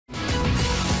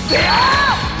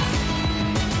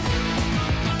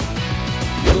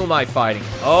Who am I fighting?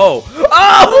 Oh.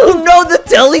 Oh, no, the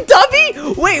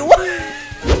Teletubby? Wait, what?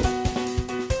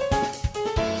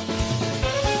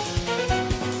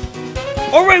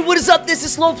 Alright, what is up? This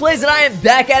is SLOplays, and I am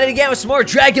back at it again with some more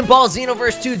Dragon Ball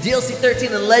Xenoverse 2 DLC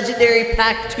 13 and Legendary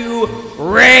Pack 2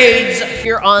 raids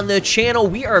here on the channel.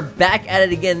 We are back at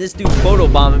it again. This dude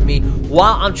photobombing me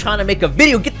while I'm trying to make a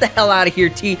video. Get the hell out of here,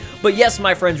 T. But yes,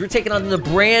 my friends, we're taking on the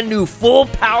brand new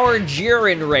full-power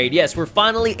Jiren raid. Yes, we're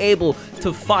finally able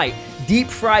to fight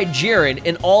deep-fried Jiren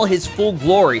in all his full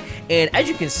glory. And as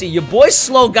you can see, your boy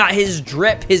Slo got his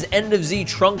drip, his End of Z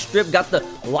Trunks drip, got the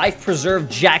Life Preserve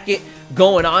jacket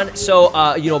going on.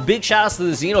 So you know, big shout outs to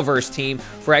the Xenoverse team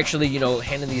for actually, you know,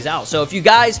 handing these out. So if you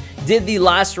guys did the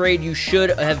last raid, you should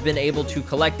have been able to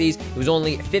collect these. It was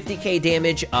only 50k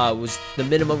damage was the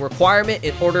minimum requirement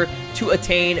in order to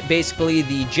attain basically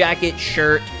the jacket,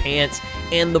 shirt, pants,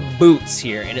 and the boots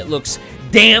here, and it looks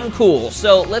damn cool.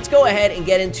 So let's go ahead and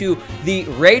get into the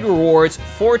raid rewards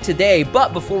for today.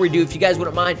 But before we do, if you guys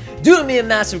wouldn't mind doing me a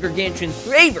massive gargantuan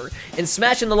favor and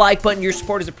smashing the like button, your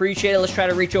support is appreciated. Let's try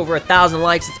to reach over 1,000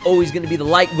 likes. It's always going to be the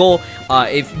like goal.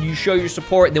 If you show your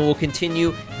support, then we'll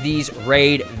continue these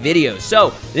raid videos. So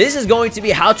this is going to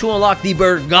be how to unlock the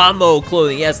Bergamo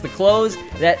clothing. Yes, the clothes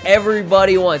that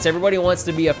everybody wants. Everybody wants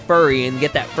to be a furry and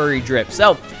get that furry drip.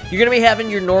 So you're going to be having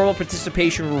your normal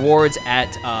participation rewards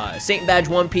at Saint Badge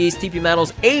One Piece, TP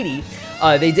Metals 80.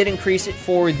 They did increase it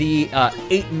for the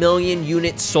 8 million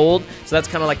units sold. So that's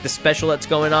kind of like the special that's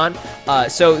going on.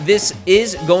 So this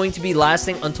is going to be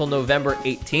lasting until November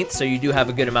 18th. So you do have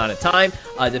a good amount of time,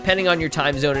 depending on your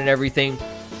time zone and everything.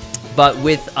 But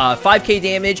with 5k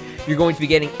damage, you're going to be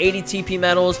getting 80 TP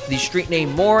Metals, the street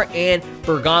name More, and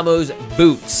Bergamo's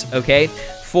boots, okay?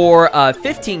 For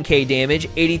 15k damage,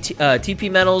 80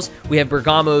 TP Metals, we have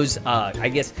Bergamo's, I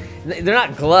guess, they're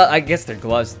not gloves, I guess they're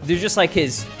gloves. They're just like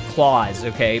his claws,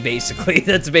 okay, basically.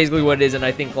 That's basically what it is, and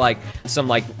I think like some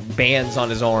like bands on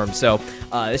his arm. So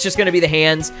it's just going to be the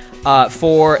hands.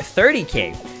 For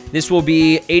 30k, this will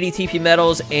be 80 TP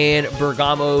Metals and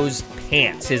Bergamo's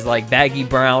pants, his like baggy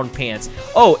brown pants.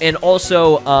 Oh, and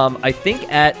also I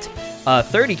think at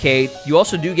 30k, you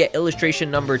also do get illustration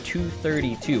number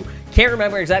 232. Can't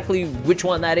remember exactly which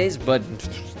one that is, but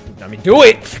I mean, do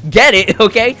it, get it,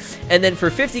 okay? And then for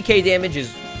 50k damage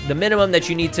is the minimum that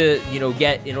you need to, you know,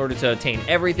 get in order to attain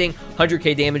everything.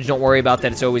 100k damage, don't worry about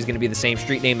that. It's always going to be the same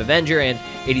street name Avenger and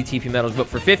 80 TP Metals. But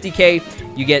for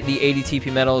 50k, you get the 80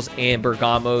 TP Metals and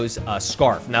Bergamo's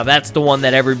scarf. Now, that's the one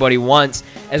that everybody wants,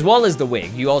 as well as the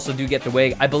wig. You also do get the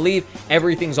wig. I believe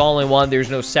everything's all in one. There's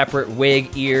no separate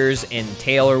wig, ears, and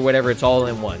tail or whatever. It's all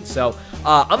in one. So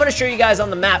I'm going to show you guys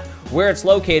on the map where it's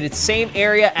located. Same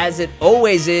area as it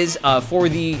always is for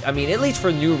the, I mean, at least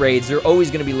for new raids, they're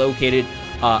always going to be located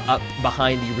up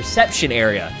behind the reception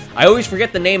area. I always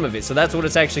forget the name of it, so that's what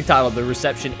it's actually titled, the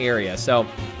reception area. So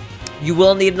you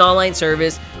will need an online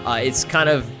service. It's kind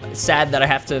of sad that I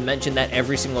have to mention that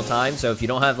every single time. So if you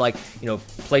don't have, like, you know,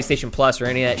 PlayStation Plus or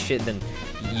any of that shit, then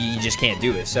you just can't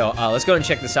do it. So let's go and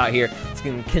check this out here. It's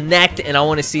gonna connect, and I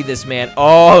want to see this, man.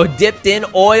 Oh, dipped in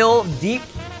oil, deep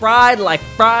fried like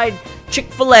fried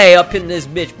Chick-fil-A up in this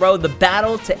bitch, bro. The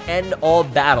battle to end all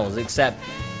battles, except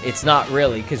it's not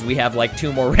really, because we have like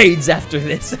 2 more raids after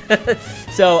this.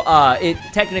 So it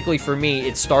technically, for me,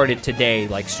 it started today,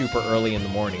 like super early in the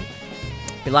morning.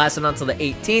 It lasted until the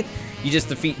 18th. You just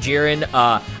defeat Jiren.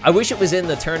 I wish it was in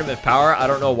the Tournament of Power. I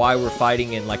don't know why we're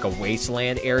fighting in like a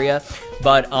wasteland area.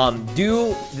 But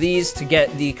do these to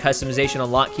get the customization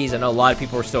unlock keys. I know a lot of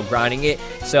people are still grinding it.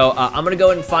 So I'm going to go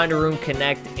ahead and find a room,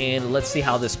 connect, and let's see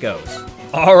how this goes.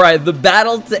 Alright, the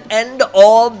battle to end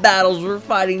all battles. We're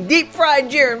fighting Deep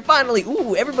Fried Jiren, finally.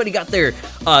 Ooh, everybody got their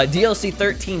DLC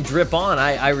 13 drip on.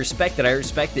 I respect it, I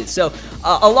respect it. So,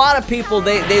 a lot of people,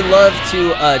 they love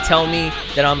to tell me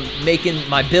that I'm making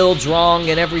my builds wrong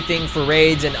and everything for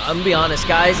raids. And I'm gonna be honest,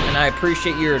 guys, and I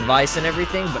appreciate your advice and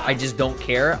everything, but I just don't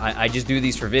care. I just do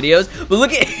these for videos. But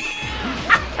look at...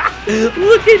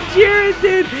 Look at Jiren,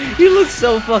 dude. He looks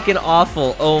so fucking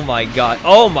awful. Oh my god.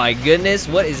 Oh my goodness.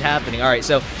 What is happening? All right,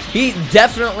 so he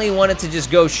definitely wanted to just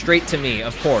go straight to me.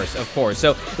 Of course, of course.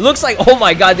 So it looks like, oh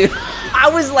my god, dude. I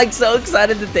was like so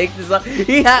excited to take this off.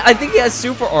 I think he has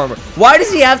super armor. Why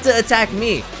does he have to attack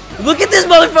me? Look at this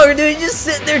motherfucker, dude. He's just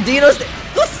sitting there, Dino's.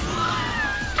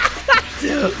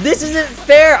 This isn't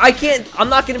fair. I'm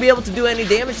not going to be able to do any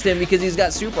damage to him because he's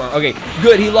got super armor. Okay,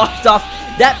 good. He locked off.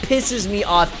 That pisses me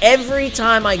off every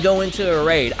time I go into a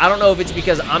raid. I don't know if it's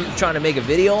because I'm trying to make a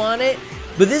video on it,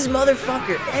 but this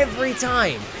motherfucker, every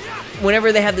time,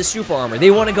 whenever they have the super armor,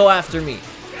 they want to go after me.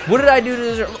 What did I do to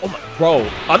this? Oh my, bro,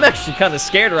 I'm actually kind of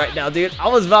scared right now, dude. I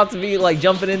was about to be like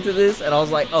jumping into this, and I was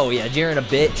like, oh yeah, Jiren a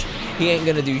bitch. He ain't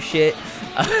gonna do shit.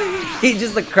 He's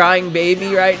just a crying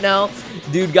baby right now.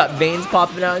 Dude got veins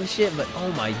popping out and shit, but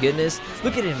oh my goodness.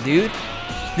 Look at him, dude.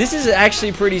 This is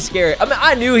actually pretty scary. I mean,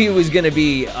 I knew he was gonna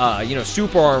be, you know,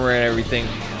 super armor and everything.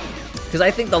 Because I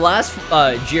think the last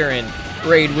Jiren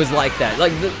raid was like that.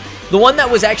 Like, the one that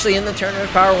was actually in the Tournament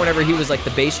of Power whenever he was like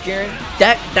the base Jiren,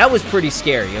 that was pretty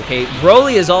scary, okay?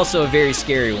 Broly is also a very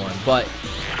scary one, but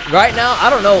right now, I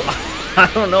don't know. I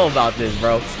don't know about this,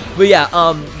 bro. But yeah,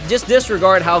 just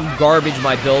disregard how garbage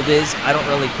my build is. I don't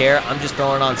really care. I'm just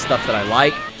throwing on stuff that I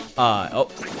like. Oh.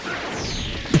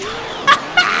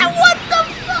 What the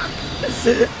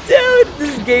fuck? Dude,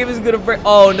 this game is gonna break.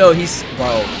 Oh no,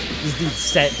 bro, this dude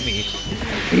sent me.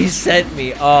 He sent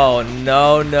me. Oh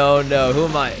no, no, no. Who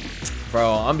am I?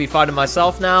 Bro, I'm gonna be fighting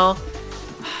myself now.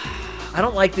 I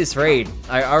don't like this raid.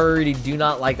 I already do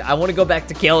not like that. I want to go back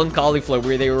to Kale and Cauliflower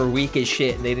where they were weak as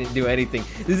shit and they didn't do anything.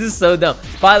 This is so dumb.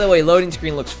 By the way, loading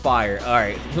screen looks fire. All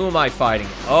right, who am I fighting?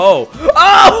 Oh,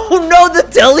 oh no, the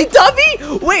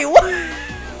Teletubby? Wait, what?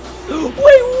 Wait,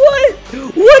 what?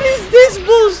 What is this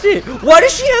bullshit? Why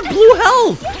does she have blue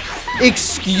health?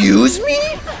 Excuse me?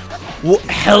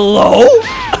 Hello?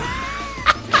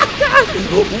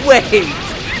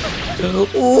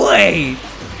 Wait.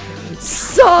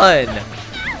 Son,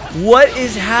 what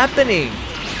is happening?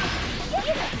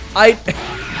 Why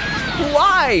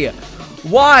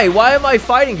am I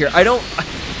fighting here?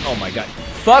 Oh my god,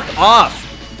 fuck off.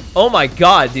 Oh my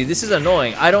god, dude, this is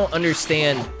annoying. I don't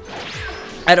understand.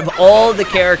 Out of all the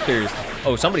characters,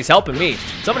 oh, somebody's helping me.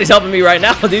 Somebody's helping me right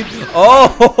now, dude.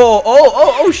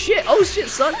 Oh shit,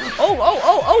 son.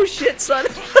 Oh shit, son.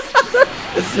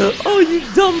 Oh, you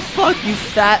dumb fuck, you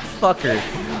fat fucker.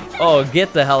 Oh,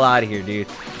 get the hell out of here, dude.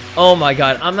 Oh my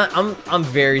god, I'm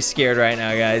very scared right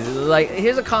now, guys. Like,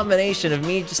 here's a combination of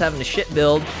me just having a shit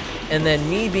build and then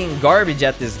me being garbage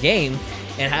at this game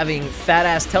and having fat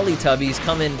ass Teletubbies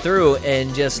coming through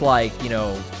and just like, you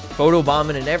know, photo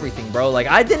bombing and everything, bro. Like,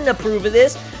 I didn't approve of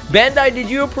this. Bandai, did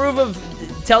you approve of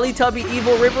Teletubby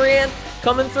Evil Riveran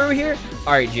coming through here?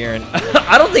 All right, Jiren.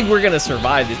 I don't think we're gonna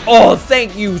survive this. Oh,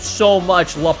 thank you so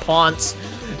much, LaPonce.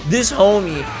 This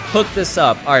homie hooked this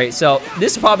up. All right, so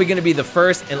this is probably gonna be the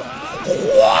first and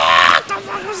what the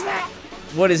fuck was that?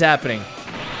 What is happening?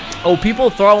 Oh,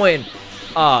 people throwing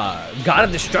God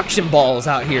of Destruction balls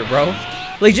out here, bro.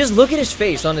 Like, just look at his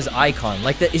face on his icon.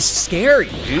 Like, that is scary,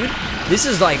 dude. This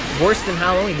is like worse than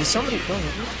Halloween. There's somebody.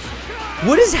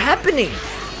 What is happening?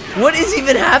 What is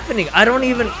even happening? I don't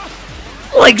even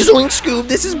like Zoink Scoob.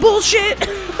 This is bullshit.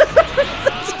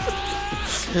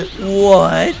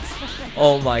 What?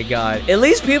 Oh my god. At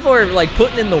least people are like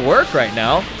putting in the work right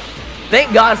now.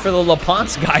 Thank God for the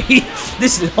LaPonce guy.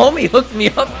 This homie hooked me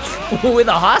up with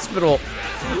a hospital.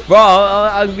 Bro,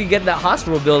 I'll be getting that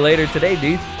hospital bill later today,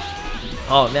 dude.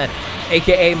 Oh man,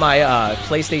 AKA my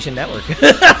PlayStation Network.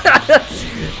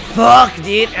 Fuck,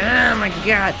 dude. Oh my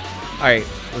god. All right,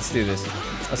 let's do this.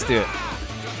 Let's do it.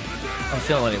 I'm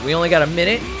feeling it. We only got a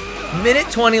minute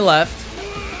 20 left.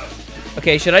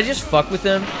 Okay, should I just fuck with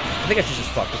him? I think I should just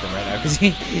fuck with him right now because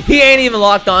he ain't even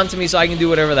locked on to me, so I can do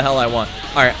whatever the hell I want.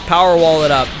 All right, power wall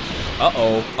it up.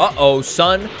 Uh-oh,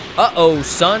 son. Uh-oh,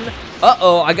 son.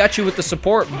 Uh-oh, I got you with the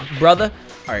support, brother.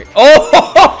 All right.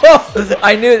 Oh,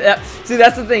 I knew that. See,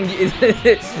 that's the thing.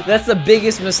 That's the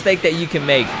biggest mistake that you can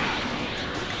make.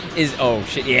 Is, oh,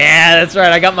 shit. Yeah, that's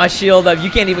right. I got my shield up. You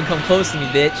can't even come close to me,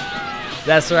 bitch.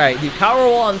 That's right. Dude, power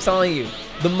wall, I'm telling you.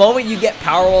 The moment you get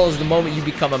power wall is the moment you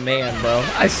become a man, bro.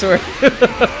 I swear.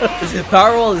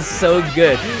 Power wall is so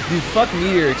good. Dude, fuck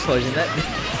meteor explosion. That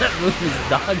move is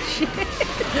dog shit.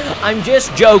 I'm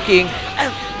just joking.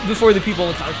 Before the people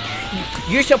in the comments,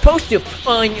 you're supposed to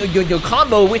your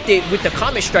combo with the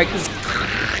comet strike.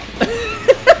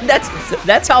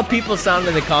 That's how people sound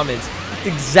in the comments. It's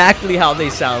exactly how they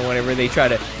sound whenever they try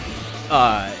to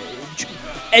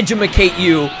educate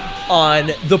you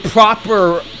on the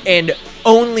proper and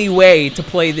only way to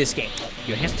play this game.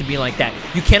 It has to be like that.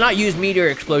 You cannot use meteor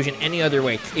explosion any other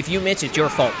way. If you miss, it's your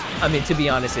fault. I mean, to be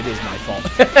honest, it is my fault.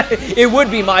 It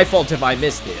would be my fault if I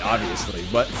missed it, obviously.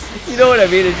 But you know what I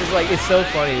mean? It's just like, it's so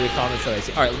funny, the comments that I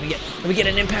see. All right, let me get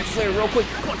an impact flare real quick.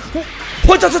 Come on.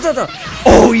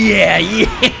 Oh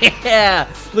yeah.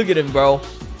 Look at him, bro.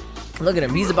 Look at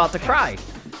him. He's about to cry.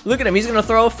 Look at him. He's gonna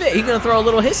throw a fit. He's gonna throw a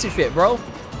little hissy fit, bro.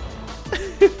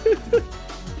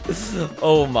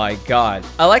 Oh my god.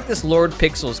 I like this Lord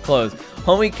Pixel's clothes.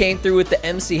 Homie came through with the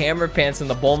MC Hammer pants and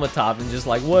the Bulma top and just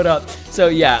like, what up? So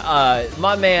yeah,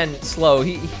 my man Slow,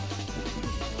 he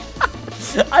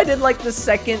I did like the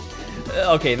second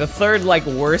Okay, the third, like,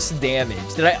 worst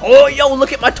damage. Did I? Oh, yo,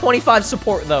 look at my 25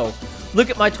 support, though. Look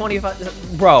at my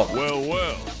 25. Bro.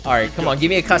 Well. All right, come on. Give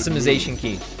me a customization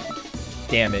key.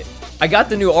 Damn it. I got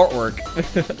the new artwork.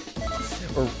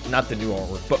 Or not the new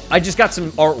artwork, but I just got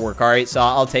some artwork, all right? So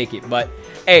I'll take it. But,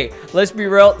 hey, let's be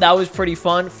real. That was pretty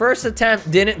fun. First attempt,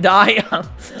 didn't die.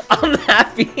 I'm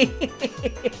happy.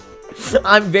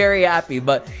 I'm very happy,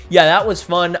 but yeah, that was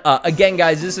fun. Again,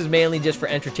 guys, this is mainly just for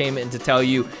entertainment and to tell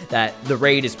you that the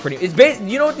raid is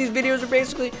you know what these videos are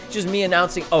basically? Just me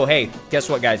announcing, oh, hey, guess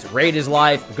what, guys? Raid is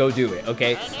live. Go do it,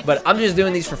 okay? But I'm just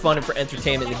doing these for fun and for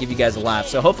entertainment and to give you guys a laugh.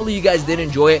 So hopefully you guys did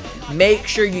enjoy it. Make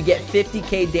sure you get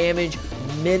 50k damage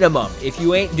minimum. If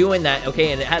you ain't doing that,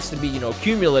 okay, and it has to be, you know,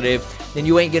 cumulative, then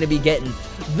you ain't gonna be getting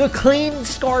the clean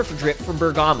scarf drip from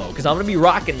Bergamo, because I'm gonna be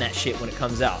rocking that shit when it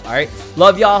comes out. All right,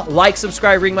 love y'all. Like,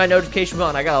 subscribe, ring my notification bell,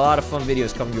 and I got a lot of fun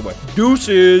videos coming your way.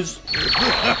 Deuces.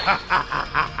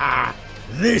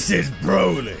 This is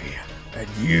Broly, and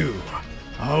you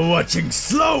are watching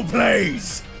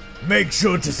SLOplays. Make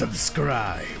sure to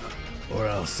subscribe, or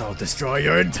else I'll destroy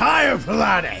your entire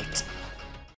planet.